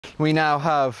we now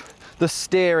have the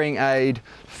steering aid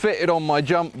fitted on my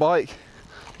jump bike.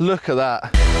 Look at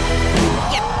that.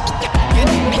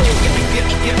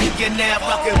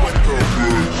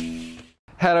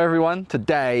 Hello everyone,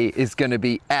 today is going to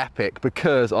be epic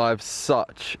because I have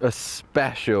such a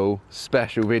special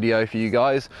video for you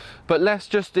guys. But let's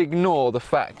just ignore the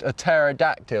fact a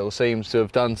pterodactyl seems to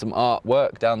have done some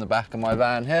artwork down the back of my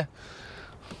van here.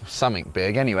 Something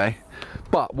big anyway.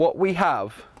 But what we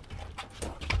have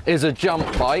is a jump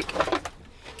bike,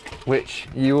 which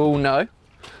you all know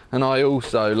and I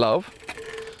also love.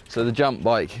 So the jump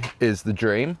bike is the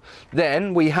dream.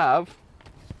 Then we have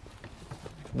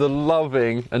the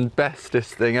loving and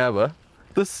bestest thing ever,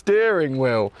 the steering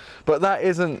wheel. But that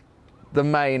isn't the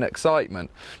main excitement,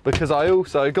 because I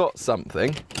also got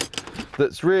something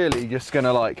that's really just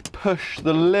gonna like push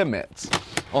the limits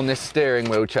on this steering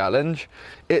wheel challenge.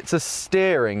 It's a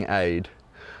steering aid.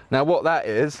 Now what that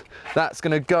is, that's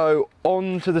gonna go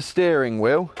onto the steering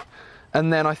wheel,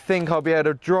 and then I think I'll be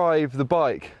able to drive the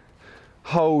bike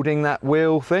holding that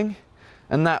wheel thing,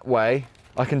 and that way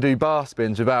I can do bar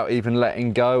spins without even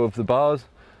letting go of the bars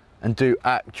and do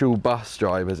actual bus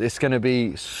drivers. It's gonna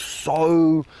be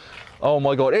so, oh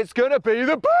my God, it's gonna be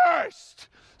the best!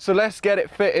 So let's get it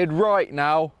fitted right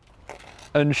now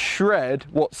and shred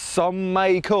what some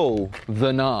may call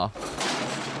the gnar.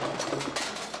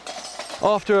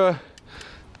 After a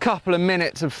couple of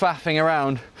minutes of faffing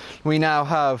around, we now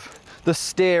have the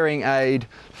steering aid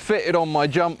fitted on my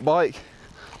jump bike.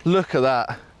 Look at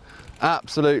that.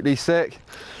 Absolutely sick.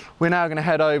 We're now going to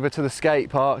head over to the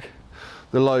skate park,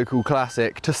 the local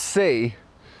classic, to see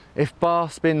if bar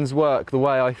spins work the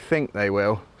way I think they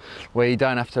will, where you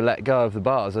don't have to let go of the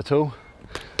bars at all.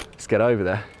 Let's get over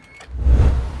there.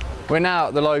 We're now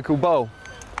at the local bowl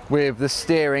with the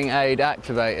steering aid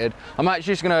activated. I'm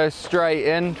actually just going to go straight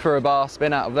in for a bar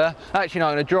spin out of there. Actually no,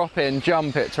 I'm going to drop in,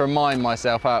 jump it to remind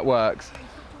myself how it works,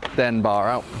 then bar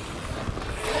out.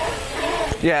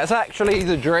 Yeah, it's actually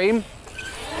the dream.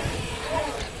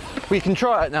 We can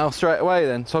try it now straight away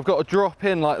then. So I've got to drop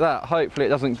in like that. Hopefully it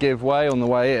doesn't give way on the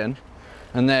way in.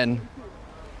 And then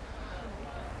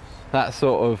that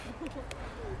sort of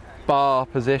bar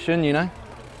position, you know.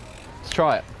 Let's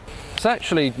try it. It's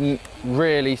actually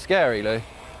really scary, Lou.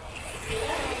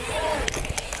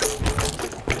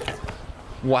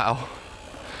 Wow.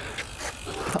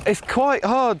 It's quite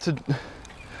hard to,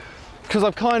 because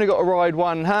I've kind of got to ride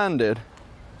one-handed.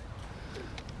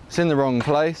 It's in the wrong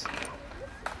place.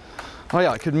 Oh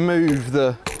yeah, I could move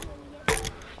the...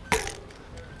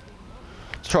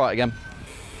 Let's try it again.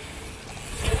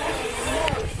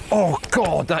 Oh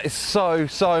God, that is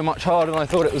so much harder than I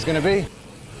thought it was going to be.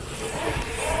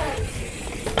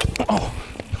 Oh,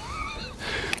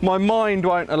 my mind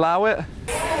won't allow it.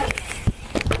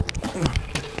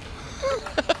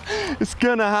 It's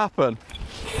gonna happen.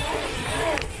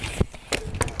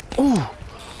 Oh,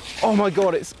 oh my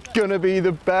God, it's gonna be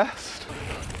the best.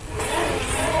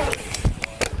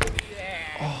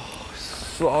 Oh,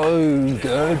 so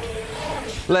good.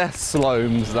 Less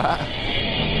Sloams that.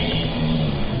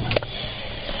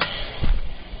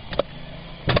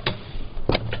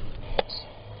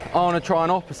 I want to try an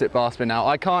opposite bar spin now.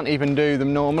 I can't even do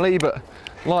them normally, but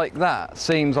like that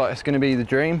seems like it's going to be the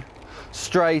dream.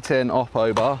 Straight in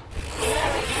oppo bar.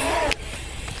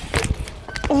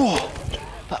 Oh,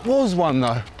 that was one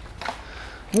though.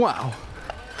 Wow.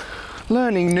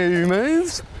 Learning new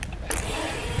moves.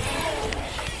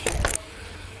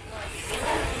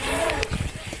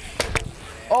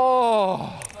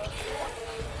 Oh,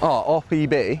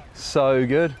 ebike, so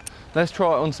good. Let's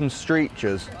try it on some street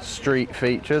features.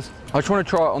 I just want to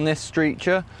try it on this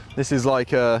streeter. This is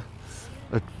like a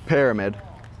pyramid.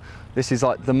 This is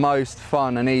like the most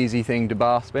fun and easy thing to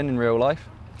bar spin in real life.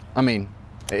 I mean,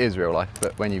 it is real life,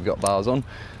 but when you've got bars on.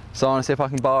 So I want to see if I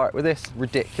can bar it with this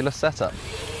ridiculous setup.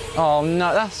 Oh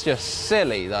no, that's just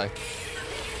silly though.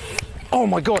 Oh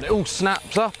my God, it all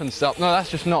snaps up and stuff. No, that's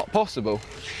just not possible.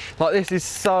 Like, this is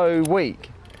so weak.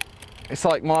 It's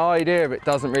like my idea of it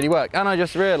doesn't really work. And I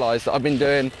just realised that I've been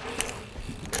doing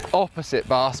opposite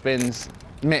bar spins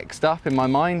mixed up in my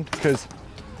mind, because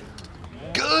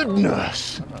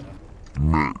goodness!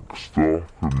 Mixed up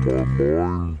in my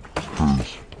mind,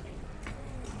 because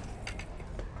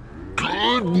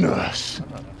goodness!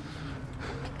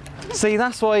 See,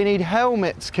 that's why you need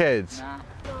helmets, kids.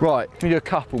 Right, can we do a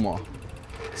couple more?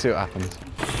 See what happens.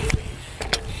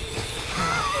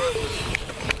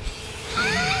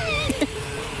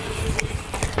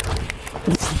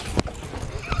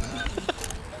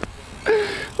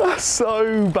 That's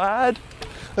so bad.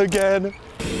 Again.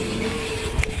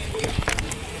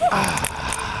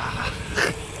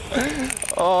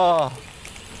 Oh,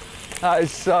 that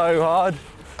is so hard.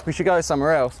 We should go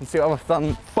somewhere else and see what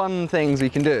other fun things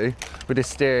we can do with this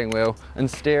steering wheel and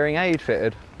steering aid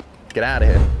fitted. Get out of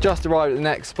here. Just arrived at the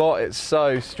next spot. It's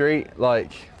so street,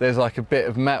 like there's like a bit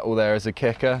of metal there as a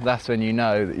kicker. That's when you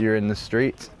know that you're in the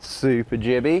streets. Super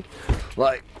jibby,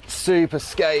 like super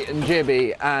skate and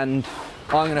jibby, and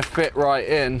I'm gonna fit right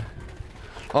in.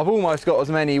 I've almost got as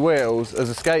many wheels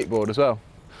as a skateboard as well,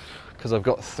 because I've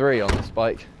got 3 on this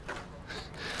bike.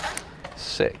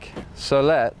 Sick. So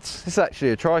this is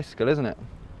actually a tricycle, isn't it?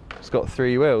 It's got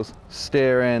 3 wheels,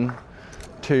 steering,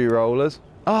 2 rollers.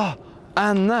 Ah,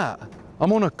 and that,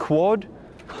 I'm on a quad.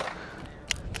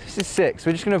 This is sick. So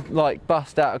we're just gonna like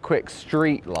bust out a quick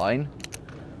street line,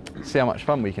 see how much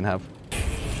fun we can have.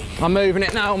 I'm moving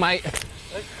it now, mate.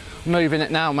 I'm moving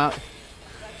it now, mate.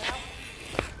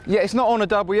 Yeah, it's not on a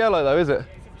double yellow though, is it?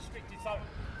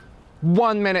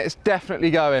 1 minute, it's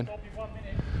definitely going.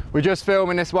 We're just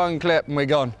filming this one clip and we're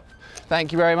gone.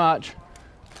 Thank you very much.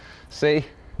 See,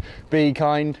 be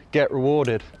kind, get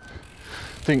rewarded.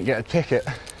 Didn't get a ticket.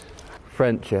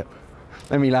 Friendship.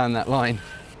 Let me land that line.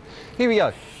 Here we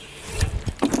go.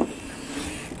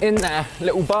 In there,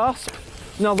 little basp.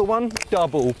 Another one,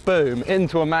 double, boom,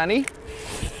 into a manny.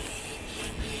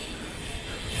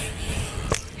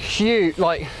 Huge,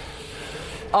 like,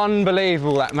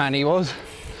 unbelievable that manny was.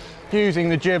 Using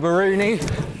the jibberoonie.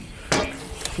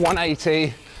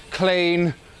 180,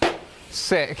 clean,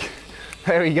 sick.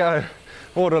 There we go.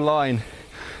 What a line.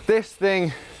 This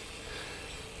thing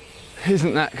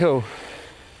isn't that cool.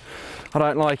 I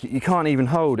don't like it. You can't even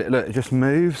hold it. Look, it just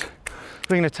moves.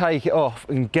 We're going to take it off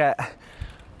and get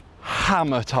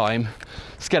hammer time.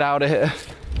 Let's get out of here.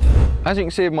 As you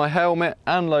can see with my helmet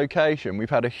and location, we've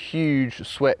had a huge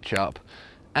switch up,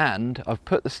 and I've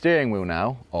put the steering wheel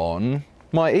now on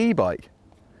my e-bike.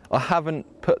 I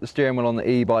haven't put the steering wheel on the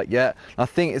e-bike yet. I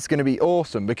think it's going to be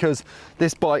awesome because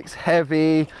this bike's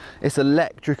heavy, it's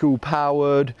electrical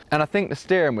powered, and I think the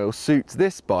steering wheel suits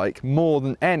this bike more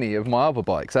than any of my other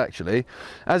bikes actually.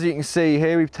 As you can see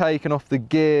here, we've taken off the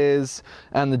gears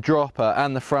and the dropper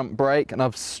and the front brake, and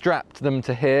I've strapped them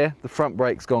to here. The front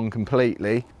brake's gone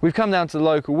completely. We've come down to the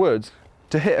local woods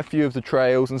to hit a few of the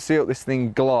trails and see what this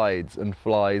thing glides and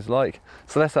flies like.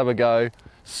 So let's have a go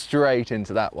straight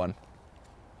into that one.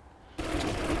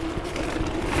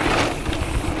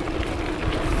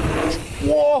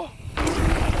 Whoa!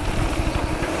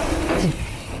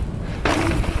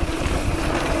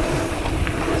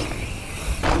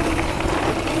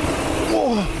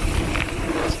 Whoa!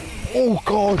 Oh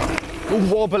God! Oh,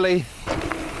 wobbly!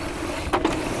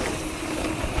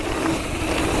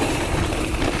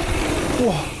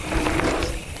 Whoa!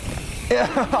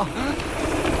 Yeah!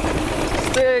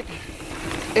 Stick!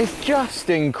 It's just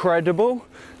incredible.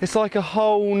 It's like a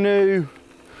whole new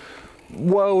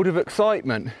world of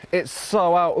excitement. It's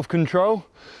so out of control.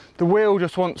 The wheel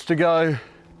just wants to go.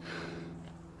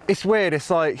 It's weird. It's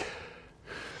like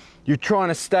you're trying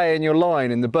to stay in your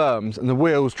line in the berms and the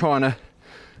wheel's trying to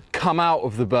come out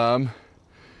of the berm.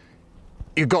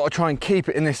 You've got to try and keep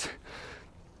it in this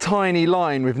tiny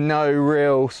line with no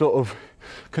real sort of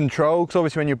control, because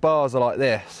obviously when your bars are like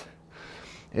this,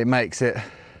 it makes it,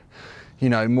 you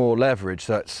know, more leverage,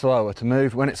 so it's slower to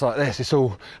move. When it's like this, it's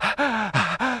all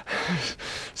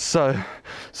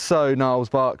so Gnarls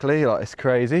Barkley, like it's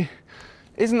crazy.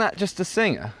 Isn't that just a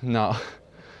singer? No,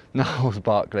 Gnarls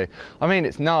Barkley. I mean,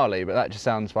 it's gnarly, but that just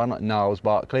sounds fun, like Gnarls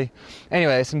Barkley.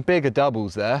 Anyway, there's some bigger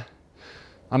doubles there.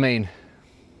 I mean, it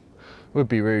would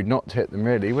be rude not to hit them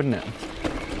really, wouldn't it?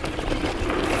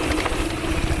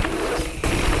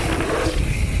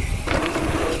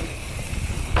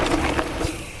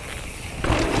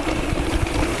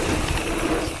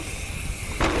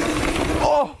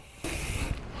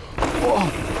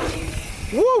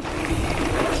 Woo!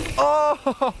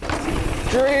 Oh,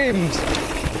 dreams!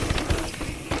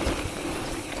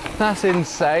 That's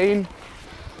insane.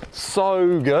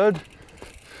 So good.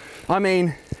 I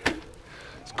mean,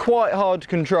 it's quite hard to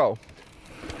control.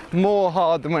 More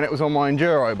hard than when it was on my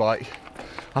enduro bike.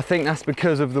 I think that's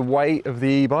because of the weight of the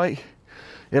e-bike.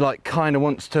 It like kind of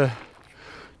wants to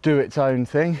do its own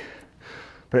thing,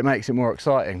 but it makes it more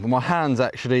exciting. But my hands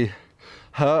actually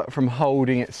hurt from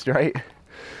holding it straight.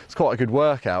 It's quite a good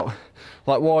workout.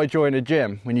 Like, why join a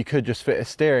gym when you could just fit a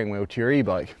steering wheel to your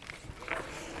e-bike?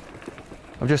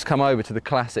 I've just come over to the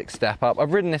classic step up.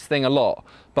 I've ridden this thing a lot,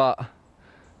 but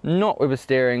not with a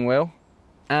steering wheel,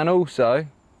 and also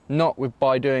not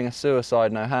by doing a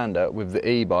suicide no-hander with the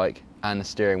e-bike and the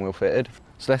steering wheel fitted.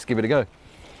 So let's give it a go.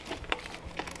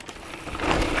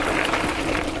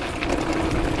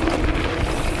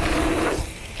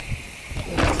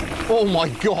 Oh my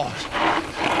God.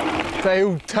 They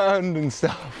all turned and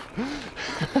stuff.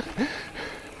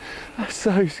 That's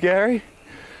so scary.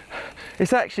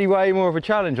 It's actually way more of a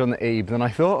challenge on the ebe than I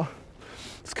thought.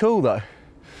 It's cool though.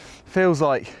 Feels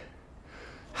like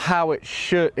how it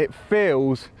should, it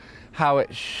feels how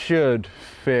it should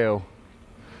feel.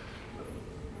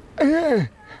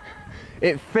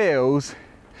 It feels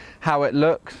how it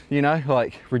looks, you know,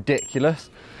 like ridiculous,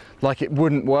 like it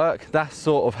wouldn't work. That's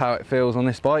sort of how it feels on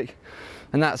this bike,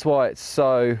 and that's why it's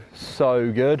so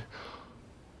good.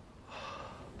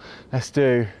 Let's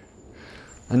do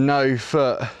a no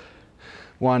foot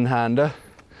one-hander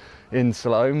in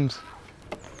Slomes.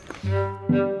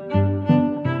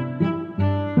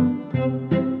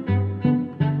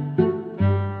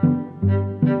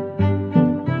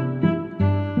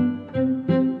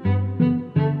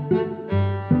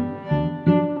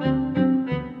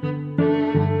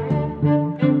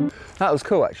 That was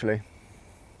cool actually,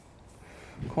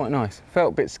 quite nice.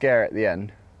 Felt a bit scary at the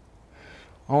end.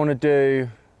 I want to do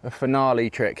a finale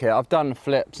trick here. I've done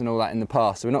flips and all that in the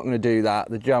past, so we're not going to do that.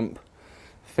 The jump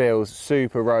feels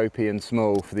super ropey and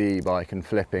small for the e-bike and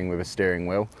flipping with a steering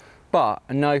wheel, but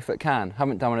a no foot can.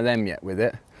 Haven't done one of them yet with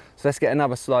it. So let's get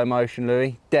another slow motion,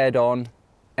 Louis. Dead on,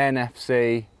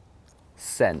 NFC,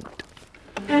 sent.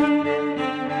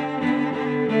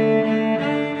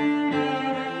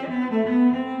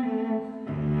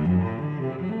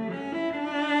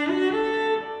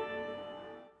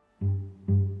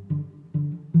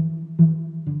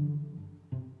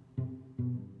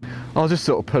 I was just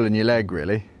sort of pulling your leg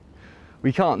really.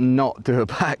 We can't not do a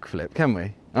backflip, can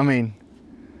we? I mean,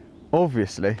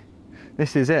 obviously,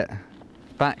 this is it.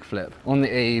 Backflip on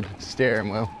the ebe,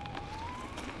 steering wheel.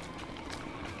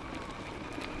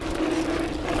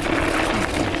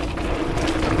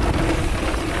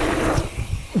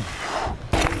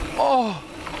 Oh!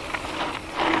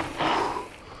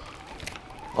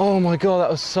 Oh my God,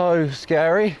 that was so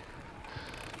scary.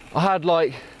 I had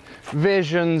like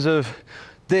visions of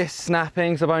this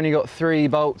snapping, so I've only got 3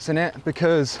 bolts in it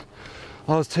because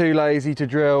I was too lazy to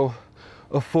drill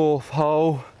a 4th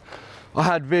hole. I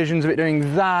had visions of it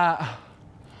doing that,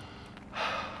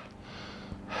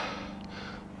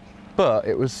 but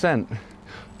it was sent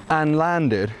and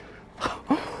landed.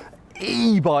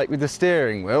 E-bike with the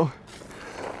steering wheel,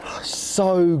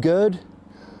 so good.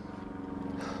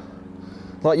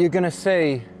 Like, you're gonna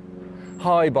see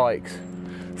Haibikes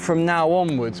from now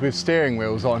onwards with steering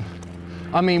wheels on.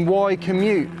 I mean, why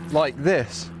commute like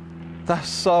this? That's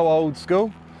so old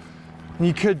school.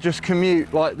 You could just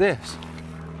commute like this.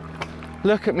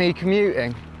 Look at me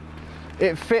commuting.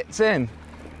 It fits in.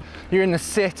 You're in the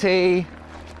city,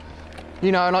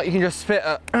 you know, like you can just fit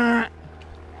a,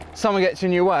 someone gets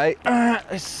in your way,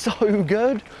 it's so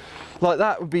good. Like,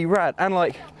 that would be rad. And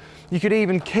like, you could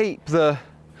even keep the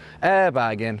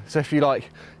airbag in. So if you like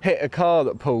hit a car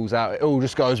that pulls out, it all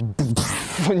just goes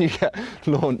when you get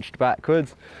launched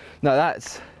backwards. No,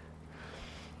 that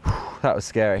was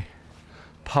scary.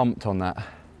 Pumped on that.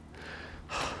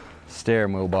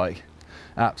 Steering wheel bike,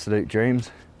 absolute dreams.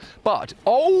 But,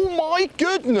 oh my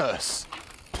goodness!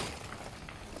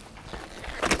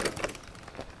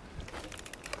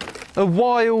 A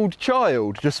wild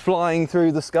child just flying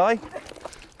through the sky.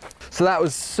 So that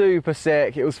was super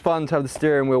sick. It was fun to have the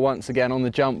steering wheel once again on the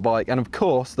jump bike, and of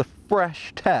course the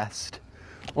fresh test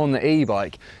on the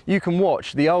e-bike. You can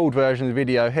watch the old version of the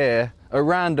video here, a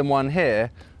random one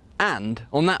here, and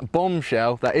on that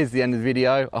bombshell, that is the end of the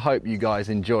video. I hope you guys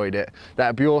enjoyed it.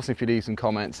 That'd be awesome if you leave some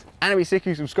comments, and it'd be sick if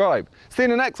you subscribe. See you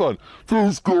in the next one.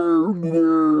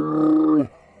 Subscribe.